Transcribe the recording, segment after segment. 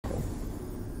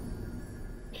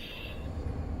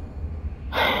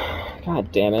God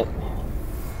damn it.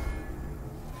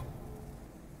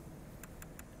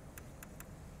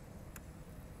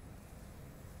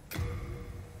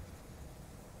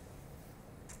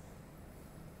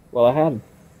 Well, I had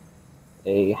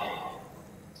a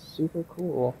super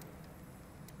cool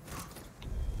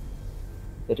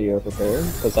video prepared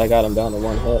because I got him down to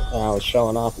one hit and I was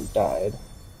showing off and died.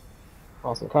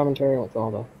 Awesome commentary with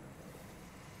all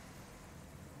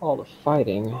the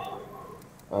fighting.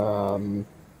 I'm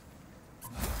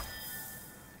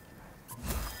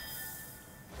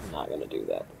not gonna do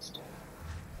that this time.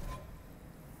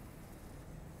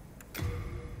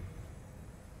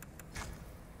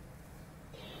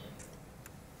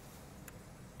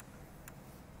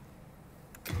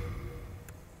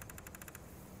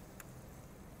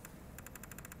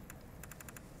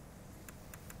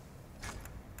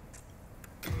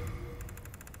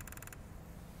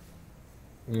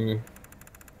 I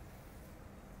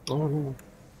don't know.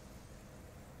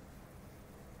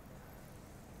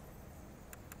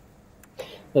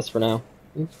 This for now.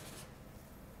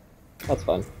 That's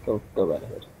fine. Go right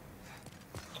ahead.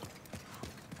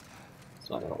 It's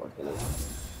not gonna work anyway.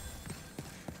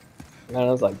 Man,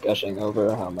 I was like gushing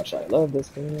over how much I love this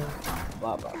game.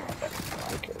 Blah blah blah.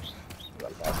 Who cares? Just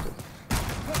run past it.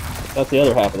 That's the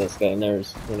other half of this game.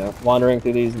 There's, you know, wandering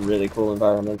through these really cool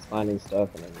environments, finding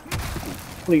stuff, and then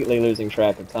completely losing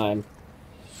track of time.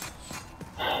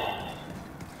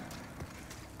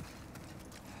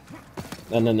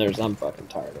 And then there's, I'm fucking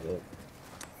tired of it.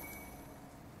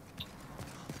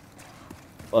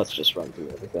 Let's just run through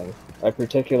everything. A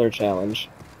particular challenge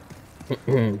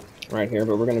right here,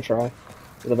 but we're gonna try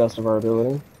to the best of our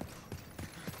ability.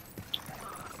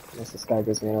 Unless this guy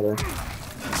gives me another.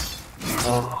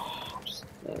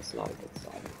 That's not a good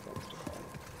sign.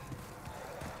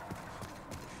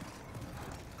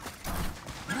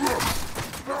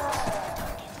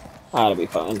 That'll be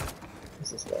fine.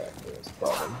 This is the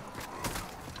problem.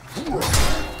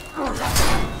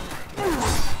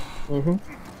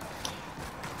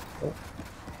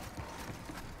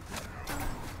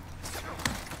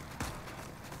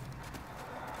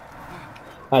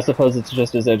 I suppose it's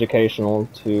just as educational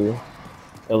to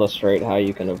illustrate how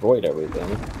you can avoid everything.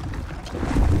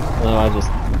 No, I just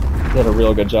did a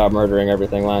real good job murdering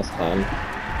everything last time.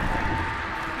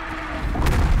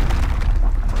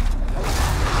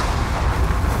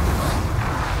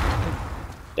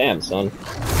 Damn, son.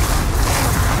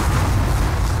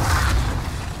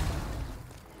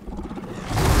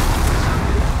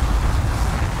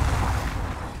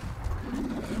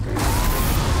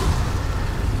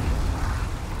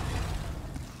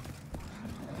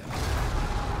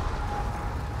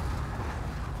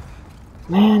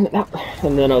 Man,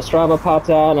 and then Ostrava popped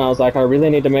out, and I was like, I really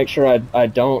need to make sure I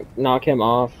don't knock him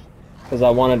off, because I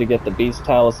wanted to get the Beast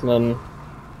Talisman.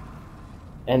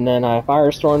 And then I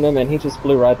firestormed him, and he just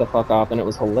flew right the fuck off, and it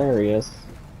was hilarious.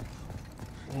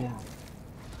 Yeah.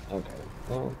 Okay.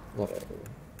 Well, whatever.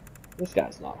 This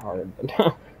guy's not hard,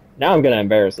 but now I'm gonna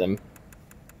embarrass him.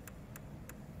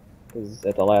 Because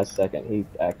at the last second, he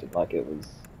acted like it was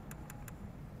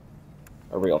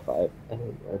a real fight, and he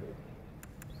murdered me.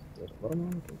 What am I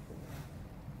looking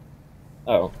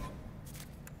for? Oh.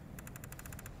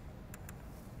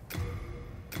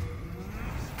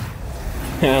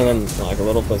 And then, like a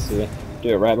little pussy, do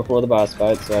it right before the boss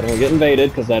fight so I don't get invaded,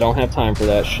 because I don't have time for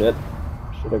that shit.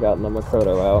 Should have gotten the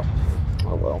Makoto out.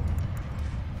 Oh well.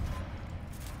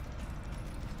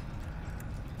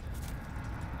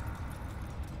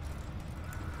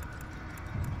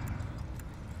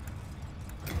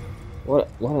 What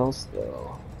else,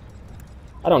 though?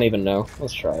 I don't even know.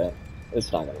 Let's try it.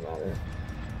 It's not gonna matter.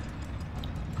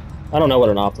 I don't know what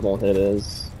an optimal hit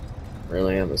is.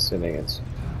 Really, I'm assuming it's...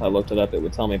 If I looked it up, it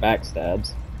would tell me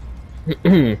backstabs.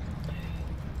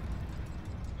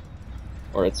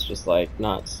 Or it's just like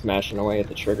not smashing away at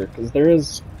the trigger, because there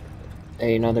is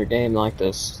another game like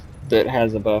this that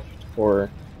has a buff for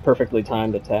perfectly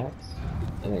timed attacks.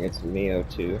 I think it's Mio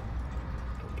 2. You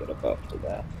can get a buff to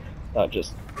that. Without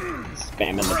just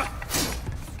spamming the...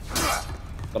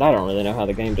 But I don't really know how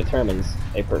the game determines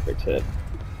a perfect hit.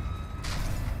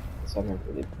 So I've never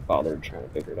really bothered trying to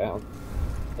figure it out.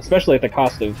 Especially at the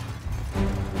cost of...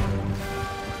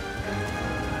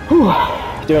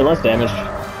 doing less damage.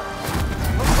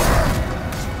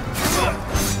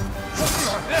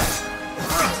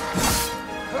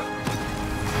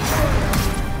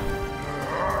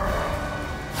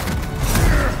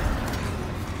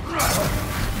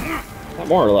 Not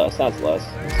more or less, that's less.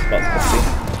 That's about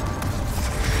 60.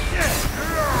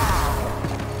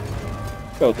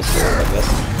 Go with the sword, I guess.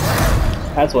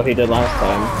 That's what he did last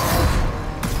time.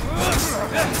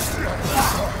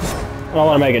 I don't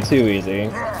want to make it too easy.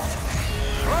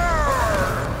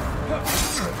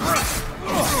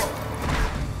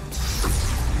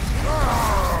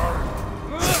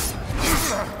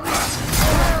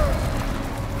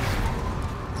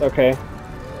 It's okay.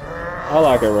 I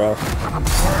like it rough.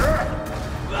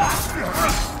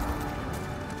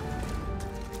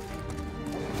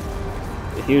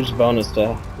 A huge bonus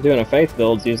to doing a faith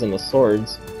build using the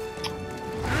swords.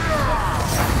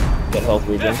 Get health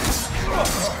regen.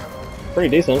 Pretty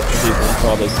decent, as you can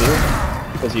probably see,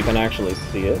 because you can actually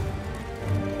see it.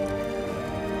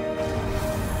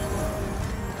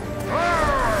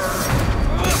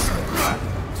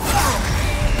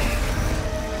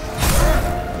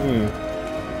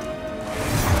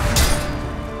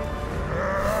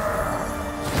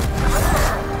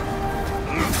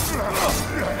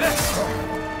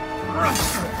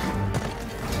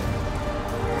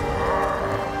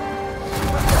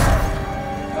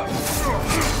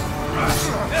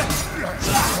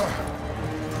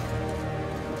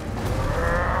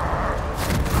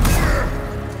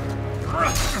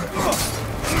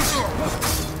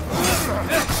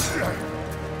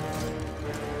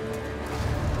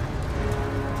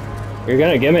 You're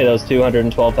gonna give me those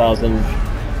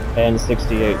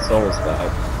 212,068 souls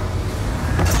back.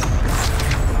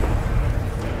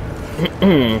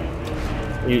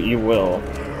 You will.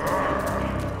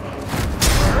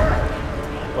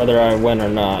 Whether I win or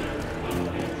not.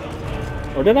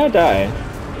 Or did I die?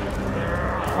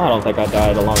 I don't think I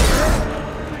died along.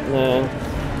 Nah.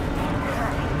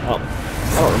 Oh, I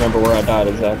don't remember where I died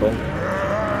exactly.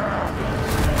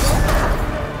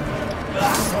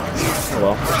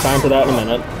 Well, there's time for that in a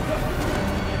minute.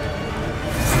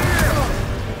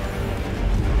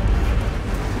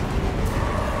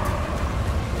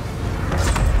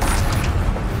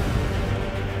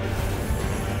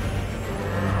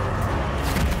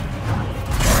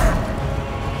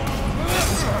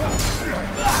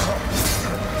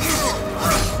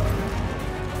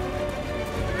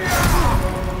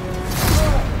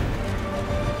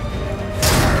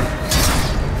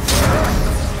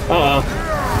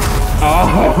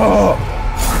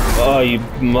 Oh, you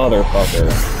motherfucker.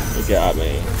 You got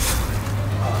me.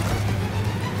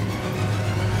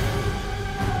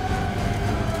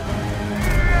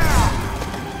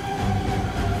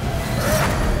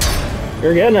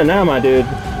 You're getting it now, my dude.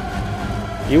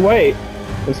 You wait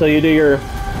until you do your...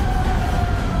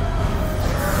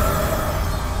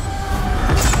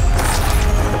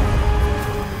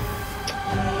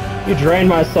 You drained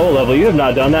my soul level. You have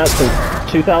not done that since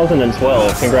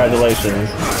 2012. Congratulations.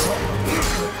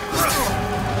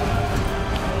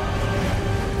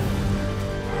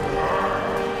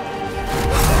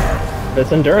 If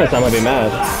it's endurance, I'm gonna be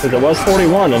mad. Because it was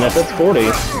 41, and if it's 40...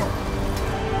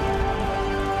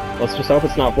 Let's just hope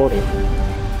it's not 40.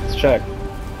 Let's check.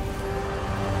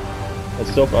 It's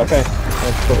still... Okay.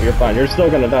 That's cool. You're fine. You're still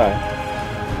gonna die.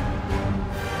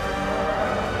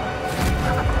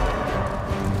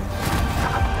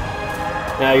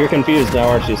 Yeah, you're confused now,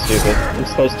 aren't you, stupid? I'm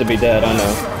supposed to be dead, I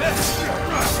know.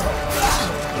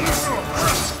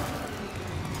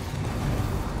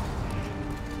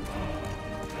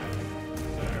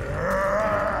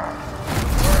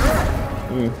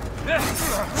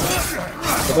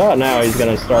 About now he's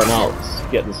gonna start out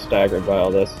getting staggered by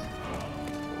all this.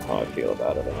 How I feel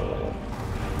about it anyway.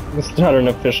 It's not an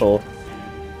official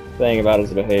thing about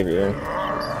his behavior. It's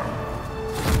just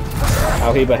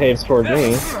how he behaves toward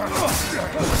me.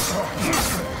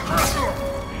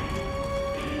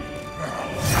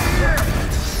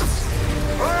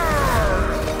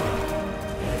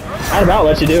 I'd about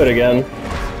let you do it again.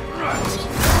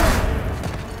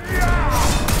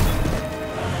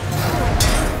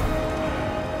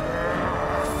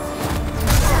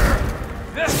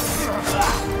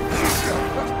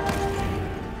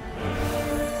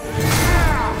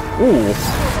 Ooh.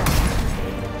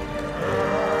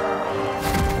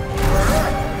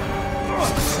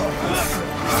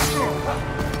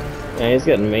 Yeah, he's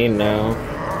getting mean now.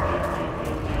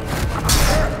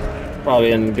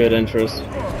 Probably in good interest.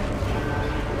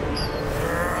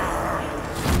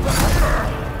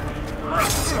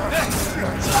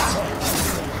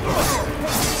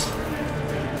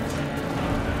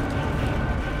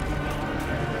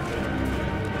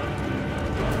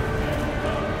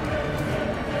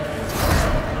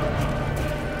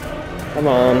 Come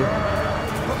on.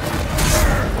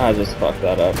 I just fucked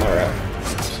that up, alright.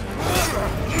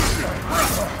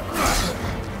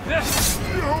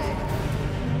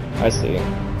 I see.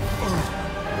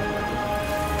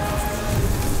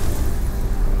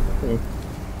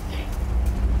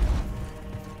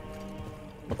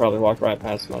 I probably walked right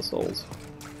past my souls.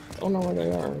 Don't know where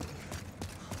they are.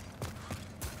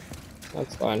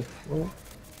 That's fine. Well,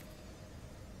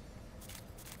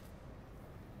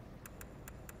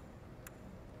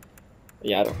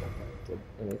 yeah, I don't think I did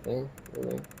anything,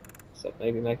 really. Except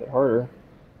maybe make it harder.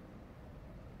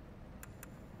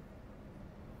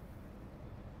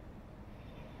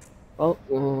 Oh,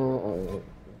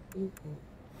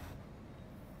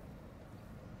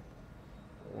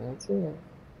 that's it.